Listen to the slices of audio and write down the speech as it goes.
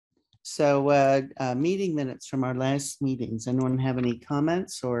Meeting minutes from our last meetings. Anyone have any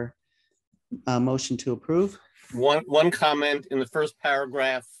comments or motion to approve? One comment in the first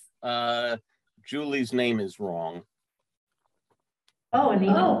paragraph, Julie's name is wrong. Oh, and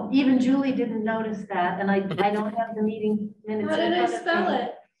even Julie didn't notice that, and I don't have the meeting minutes. How did I spell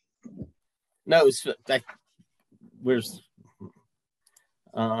it? No, it's where's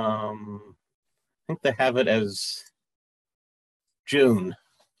I think they have it as June.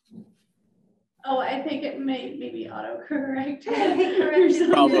 Oh, I think it may be autocorrect.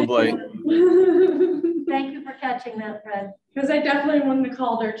 Probably. Thank you for catching that, Fred. Because I definitely wouldn't have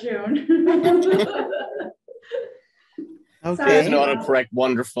called her June. Okay. There's an autocorrect.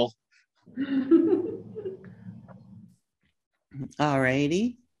 Wonderful. All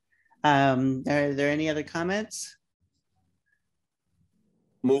righty. Are there any other comments?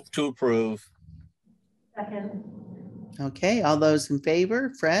 Move to approve. Second. Okay, all those in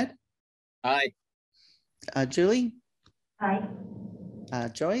favor? Fred? Aye. Julie? Aye.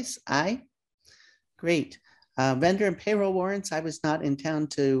 Joyce? Aye. Great. Vendor and payroll warrants. I was not in town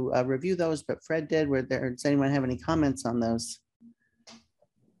to review those, but Fred did. Does anyone have any comments on those?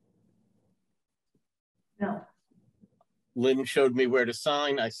 No. Lynn showed me where to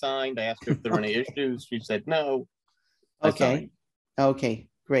sign. I signed. I asked her if there were any issues. She said no. Okay. Okay,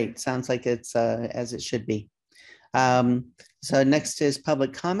 great. Sounds like it's as it should be. So next is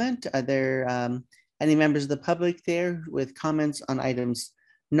public comment. Are there any members of the public there with comments on items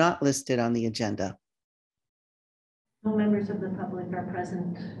not listed on the agenda? No members of the public are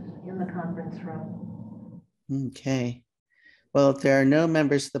present in the conference room. Okay. Well, if there are no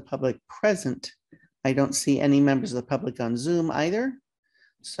members of the public present, I don't see any members of the public on Zoom either.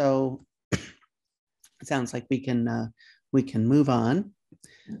 So it sounds like we can move on.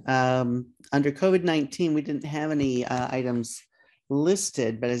 Under COVID-19, we didn't have any items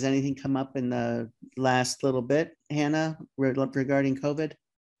listed, but has anything come up in the last little bit, Hannah, regarding COVID?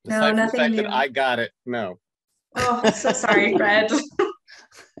 No, nothing new. I got it. No. Oh, so sorry, Fred.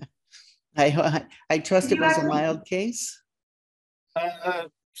 I trust it was a mild case.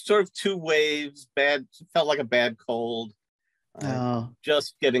 Sort of 2 waves. Bad. Felt like a bad cold.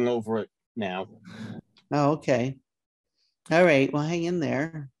 Just getting over it now. Oh, okay. All right. Well, hang in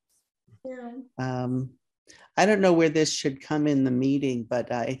there. Yeah. I don't know where this should come in the meeting,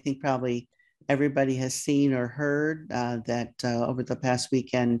 but I think probably everybody has seen or heard that over the past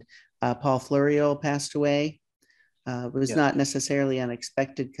weekend, Paul Florio passed away. It was not necessarily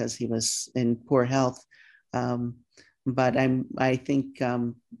unexpected because he was in poor health. But I think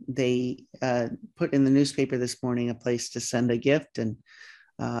they put in the newspaper this morning a place to send a gift, and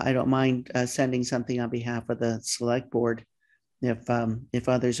I don't mind sending something on behalf of the select board if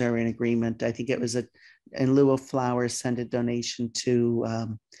others are in agreement. I think it was in lieu of flowers, send a donation to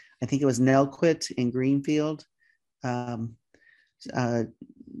I think it was Nelquit in Greenfield. Does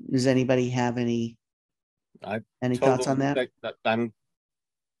anybody have any thoughts on that? I'm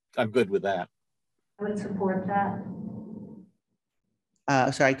good with that. I would support that.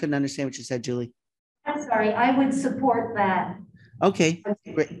 Sorry, I couldn't understand what you said, Julie. I'm sorry, I would support that. Okay,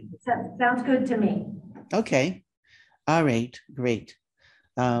 great. Sounds good to me. Okay, all right, great.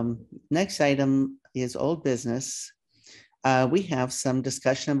 Next item is old business. We have some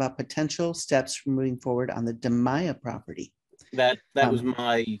discussion about potential steps for moving forward on the DeMaya property. That was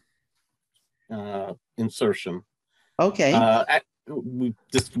my insertion. Okay. We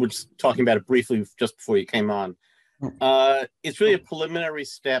were just talking about it briefly just before you came on. It's really a preliminary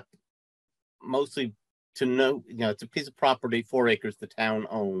step, mostly to know, it's a piece of property, 4 acres the town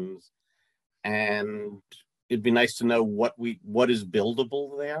owns, and it'd be nice to know what is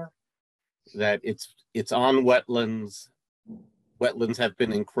buildable there. That it's on wetlands. Wetlands have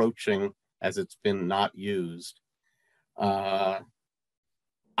been encroaching as it's been not used. I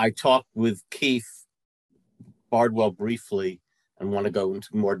talked with Keith Bardwell briefly and want to go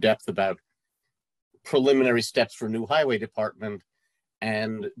into more depth about preliminary steps for new highway department,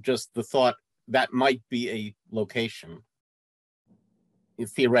 and just the thought that might be a location.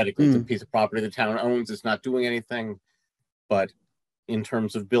 Theoretically, it's a piece of property the town owns. It's not doing anything, but in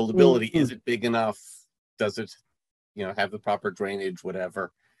terms of buildability, is it big enough? Does it, have the proper drainage,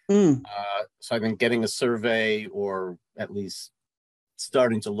 whatever? So I think getting a survey, or at least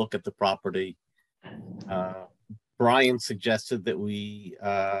starting to look at the property. Brian suggested that we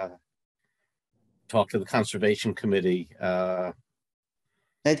talk to the conservation committee. I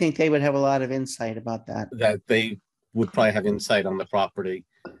think they would have a lot of insight about that. That they would probably have insight on the property.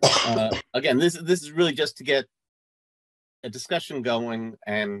 Again, this is really just to get a discussion going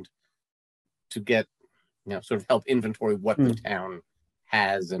and to get, sort of help inventory what the town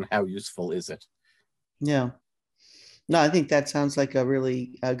has and how useful is it? Yeah. No, I think that sounds like a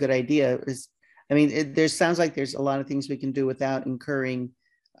really good idea. I mean, there sounds like there's a lot of things we can do without incurring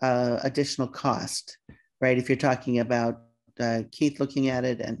additional cost, right? If you're talking about Keith looking at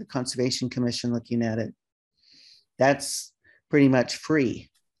it and the Conservation Commission looking at it, that's pretty much free,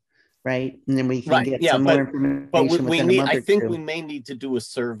 right? And then we can Right, get yeah, some more but information we within a need, month I or think two. we may need to do a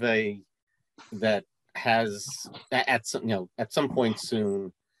survey that has at some, at some point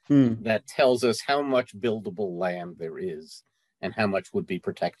soon, that tells us how much buildable land there is and how much would be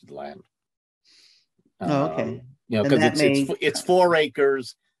protected land. Oh, okay. Because it's 4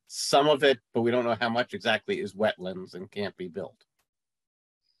 acres, some of it, but we don't know how much exactly is wetlands and can't be built.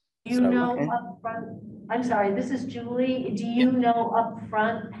 You know upfront, I'm sorry, this is Julie. Do you know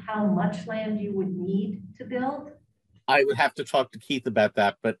upfront how much land you would need to build? I would have to talk to Keith about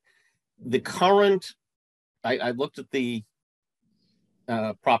that, but the current, I looked at the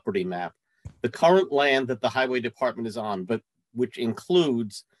property map. The current land that the highway department is on, but which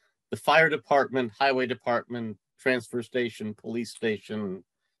includes the fire department, highway department, transfer station, police station,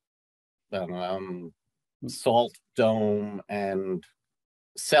 salt dome, and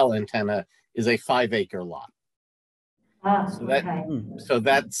cell antenna, is a 5-acre lot. So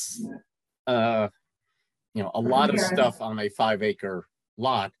that's a lot of stuff on a 5-acre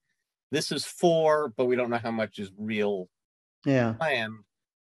lot. This is 4, but we don't know how much is real land.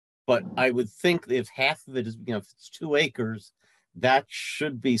 But I would think if half of it is, if it's 2 acres, that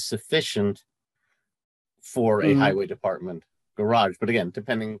should be sufficient for a highway department garage. But again,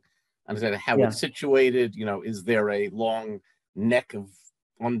 depending on how it's situated, is there a long neck of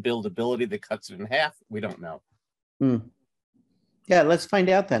unbuildability that cuts it in half? We don't know. Yeah, let's find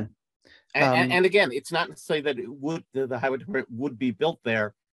out then. And again, it's not to say that the highway department would be built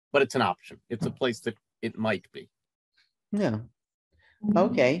there, but it's an option. It's a place that it might be. Yeah.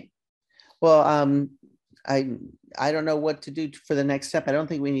 Okay. Well, I don't know what to do for the next step. I don't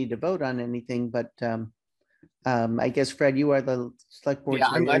think we need to vote on anything, but I guess Fred, you are the select board's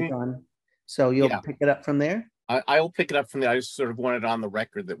liaison, so you'll pick it up from there. I will pick it up from there. I just sort of wanted on the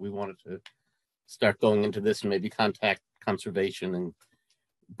record that we wanted to start going into this and maybe contact conservation and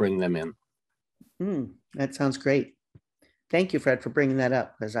bring them in. That sounds great. Thank you, Fred, for bringing that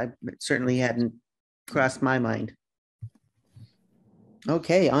up, because I certainly hadn't crossed my mind.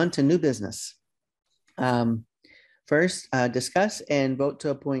 Okay, on to new business. First, discuss and vote to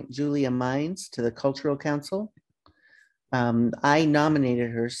appoint Julia Mines to the Cultural Council. I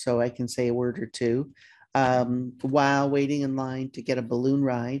nominated her, so I can say a word or two while waiting in line to get a balloon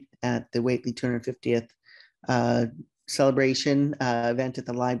ride at the Whately 250th celebration event at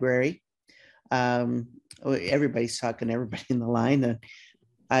the library. Everybody's talking to everybody in the line.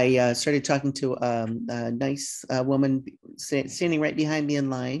 I started talking to a nice woman standing right behind me in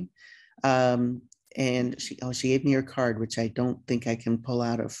line. And she gave me her card, which I don't think I can pull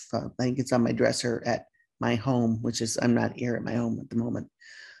out of, I think it's on my dresser at my home, which is, I'm not here at my home at the moment.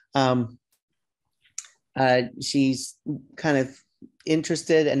 She's kind of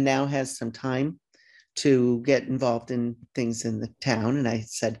interested and now has some time to get involved in things in the town. And I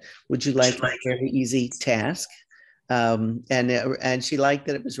said, would you like a very easy task? And she liked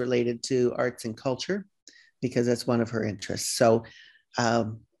that it was related to arts and culture because that's one of her interests. So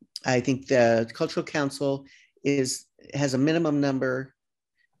I think the Cultural Council has a minimum number,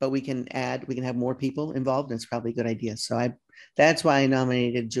 but we can have more people involved, and it's probably a good idea. So that's why I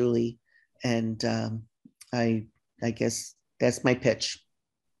nominated Julie, and I guess that's my pitch.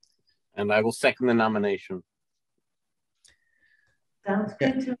 And I will second the nomination. Sounds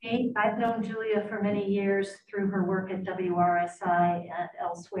good to me. I've known Julia for many years through her work at WRSI and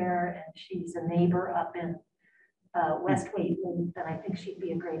elsewhere, and she's a neighbor up in West Whately, and I think she'd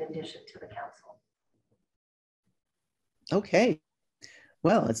be a great addition to the council. Okay.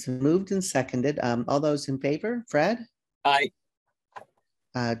 Well, it's moved and seconded. All those in favor? Fred? Aye.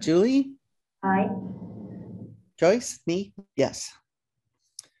 Julie? Aye. Joyce? Me? Yes.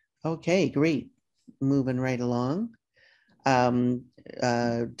 Okay, great. Moving right along.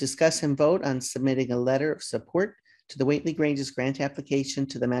 Discuss and vote on submitting a letter of support to the Whately Grange's grant application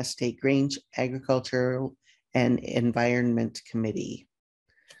to the Mass State Grange Agricultural and Environment Committee.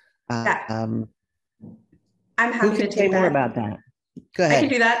 I'm happy to say more about that. Go ahead. I can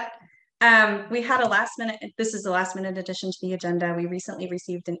do that. We had this is the last minute addition to the agenda. We recently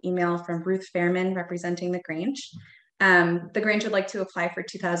received an email from Ruth Fairman representing the Grange. The Grange would like to apply for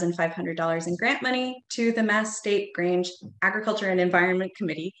 $2,500 in grant money to the Mass State Grange Agriculture and Environment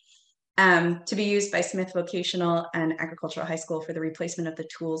Committee to be used by Smith Vocational and Agricultural High School for the replacement of the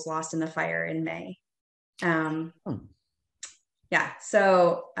tools lost in the fire in May. Yeah,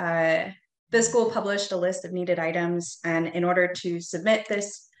 so the school published a list of needed items, and in order to submit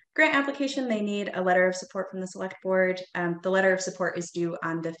this grant application, they need a letter of support from the select board. The letter of support is due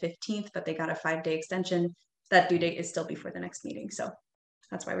on the 15th, but they got a 5-day extension. That due date is still before the next meeting, so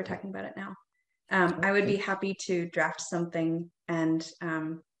that's why we're talking about it now. I would be happy to draft something, and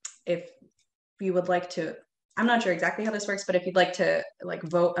if you would like to, I'm not sure exactly how this works, but if you'd like to like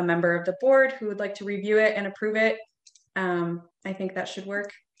vote a member of the board who would like to review it and approve it, I think that should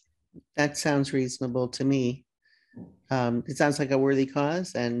work. That sounds reasonable to me. It sounds like a worthy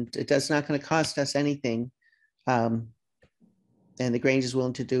cause, and it does not going to cost us anything. And the Grange is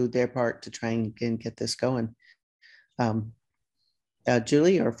willing to do their part to try and get this going.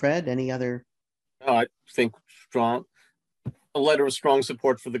 Julie or Fred, any other? No, I think a letter of strong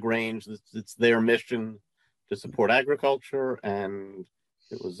support for the Grange. It's their mission to support agriculture, and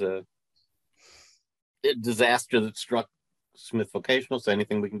it was a disaster that struck Smith Vocational, so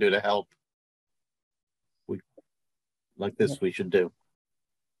anything we can do to help we should do.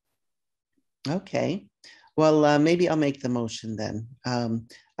 Okay, well, maybe I'll make the motion then.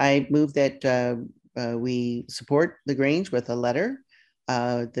 I move that we support the Grange with a letter.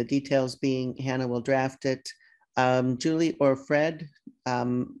 The details being Hannah will draft it. Julie or Fred,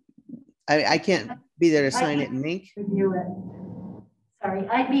 I can't be there to sign it in ink. Review it. Sorry,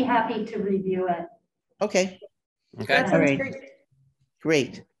 I'd be happy to review it. Okay. Okay. That sounds All right. great.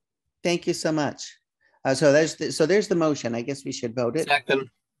 Great. Thank you so much. So there's the motion. I guess we should vote it. Second.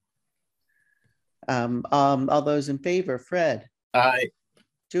 All those in favor, Fred, Aye.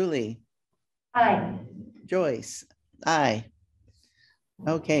 Julie, Hi. Joyce, aye.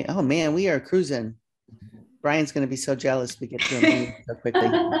 Okay. Oh man, we are cruising. Brian's going to be so jealous we get to a meeting so quickly.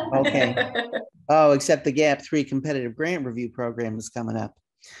 Okay. Oh, except the GAP 3 competitive grant review program is coming up.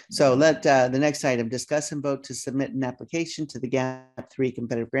 So let the next item, discuss and vote to submit an application to the GAP 3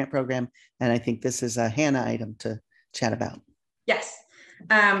 competitive grant program. And I think this is a Hannah item to chat about. Yes.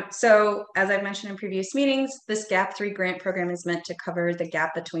 So as I've mentioned in previous meetings, this GAP 3 grant program is meant to cover the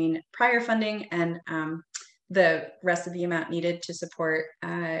gap between prior funding and the rest of the amount needed to support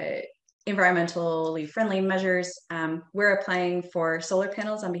environmentally friendly measures. We're applying for solar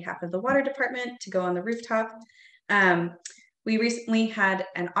panels on behalf of the water department to go on the rooftop. We recently had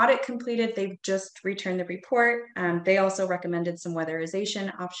an audit completed. They've just returned the report. They also recommended some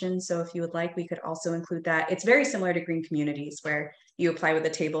weatherization options. So if you would like, we could also include that. It's very similar to green communities where you apply with a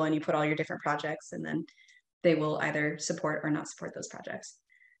table and you put all your different projects, and then they will either support or not support those projects.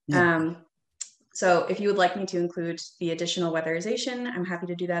 Yeah. So if you would like me to include the additional weatherization, I'm happy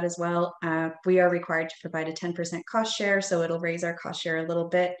to do that as well. We are required to provide a 10% cost share, so it'll raise our cost share a little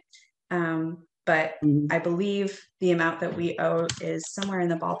bit. But I believe the amount that we owe is somewhere in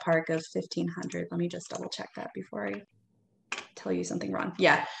the ballpark of $1,500. Let me just double check that before I tell you something wrong.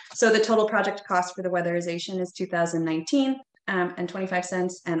 Yeah, so the total project cost for the weatherization is $2,019 and 25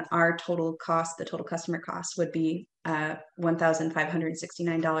 cents, and our total cost, the total customer cost, would be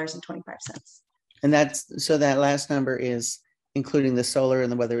 $1,569.25. And that's, so that last number is including the solar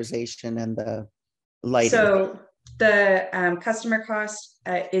and the weatherization and the lighting. So the customer cost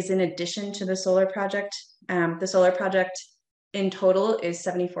is in addition to the solar project. The solar project in total is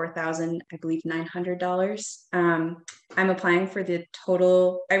 $74,000, I believe, $900. I'm applying for the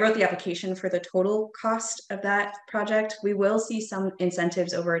total. I wrote the application for the total cost of that project. We will see some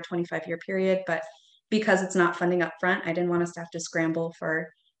incentives over a 25-year period, but because it's not funding up front, I didn't want us to have to scramble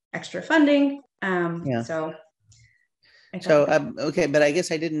for extra funding. Yeah. So okay, but I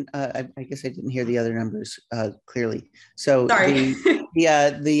guess I didn't hear the other numbers clearly. So sorry.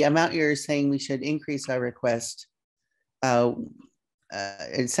 the amount you're saying we should increase our request,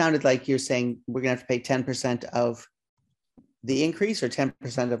 it sounded like you're saying we're gonna have to pay 10% of the increase or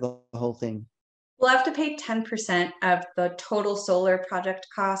 10% of the whole thing. We'll have to pay 10% of the total solar project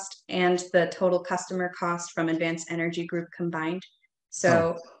cost and the total customer cost from Advanced Energy Group combined.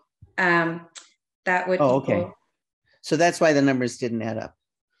 So that would equal. Okay. So that's why the numbers didn't add up.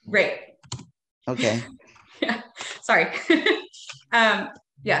 Right. Okay. Yeah. Sorry.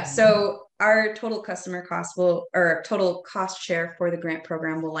 Yeah. So our total customer cost or total cost share for the grant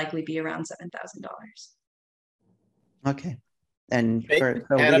program will likely be around $7,000. Okay. And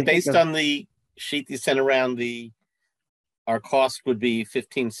Hannah, based on the sheet you sent around, our cost would be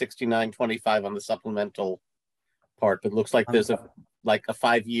 $1,569.25 on the supplemental part, but it looks like there's a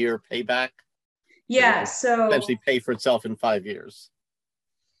 5-year payback. Yeah, so essentially pay for itself in 5 years.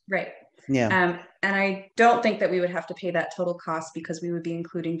 Right. Yeah. And I don't think that we would have to pay that total cost because we would be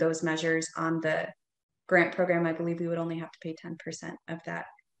including those measures on the grant program. I believe we would only have to pay 10% of that.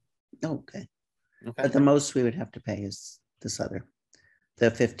 Okay. But the most we would have to pay is this other,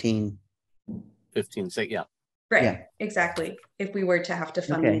 the 15. 15, say, yeah. Right, Yeah. exactly. If we were to have to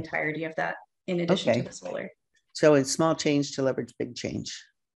fund the Okay. entirety of that in addition to Okay. the solar. So it's small change to leverage big change.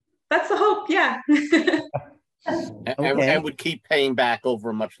 That's the hope, yeah. Okay. And would keep paying back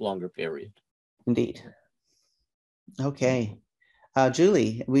over a much longer period. Indeed. Okay.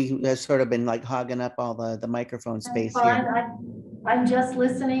 Julie, we have sort of been like hogging up all the microphone space Fine. here. I'm just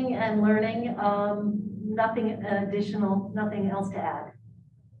listening and learning. Nothing additional, nothing else to add.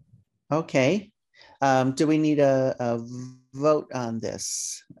 Okay. Do we need a vote on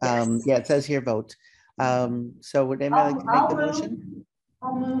this? Yes. Yeah, it says here vote. So would anybody like to make the motion?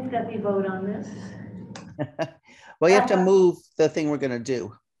 I'll move that we vote on this. Well, you have to move the thing we're gonna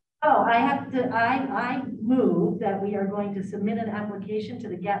do. Oh, I move that we are going to submit an application to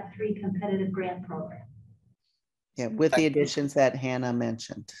the GAP3 competitive grant program. Yeah, with the additions that Hannah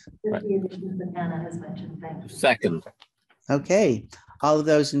mentioned. With the additions that Anna has mentioned. Thank you. Second, Okay, all of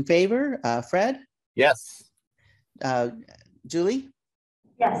those in favor, Fred, yes. Julie,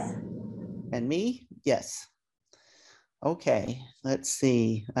 Yes. and me, yes. Okay, let's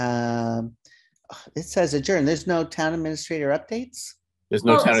see. It says adjourn. There's no town administrator updates? There's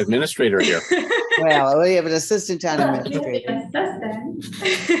no Oh. town administrator here. Well, we have an assistant town administrator.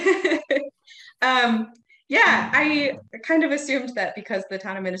 Yeah, I kind of assumed that because the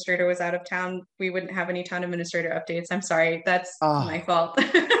town administrator was out of town, we wouldn't have any town administrator updates. I'm sorry, that's Oh. my fault.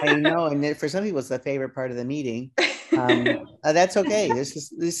 I know, and for some people, it's the favorite part of the meeting. That's okay. Is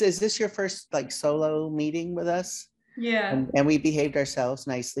this your first like solo meeting with us? Yeah, And we behaved ourselves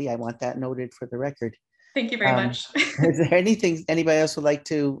nicely. I want that noted for the record. thank you very much. Is there anything anybody else would like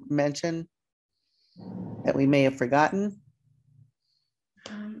to mention that we may have forgotten?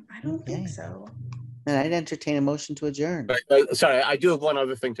 I don't think so. And I'd entertain a motion to adjourn. Sorry, I do have one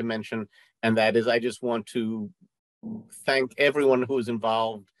other thing to mention, and that is I just want to thank everyone who was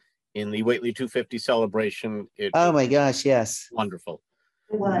involved in the Whately 250 celebration. Oh my gosh, yes. Wonderful.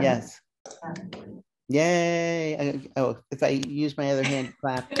 It was. Yes. Yay. Oh, if I use my other hand to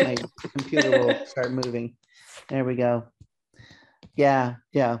clap, my computer will start moving. There we go. Yeah,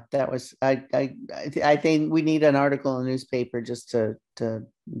 that was, I think we need an article in the newspaper just to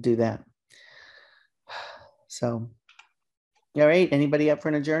do that. So, all right, anybody up for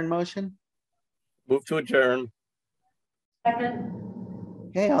an adjourn motion? Move to adjourn. Second.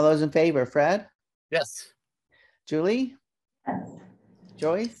 Okay, all those in favor, Fred, Yes. Julie, Yes.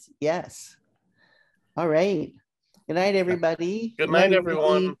 Joyce, yes. All right. Good night, everybody. Good night, Vicky.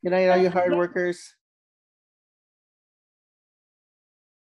 everyone. Good night, all you hard workers.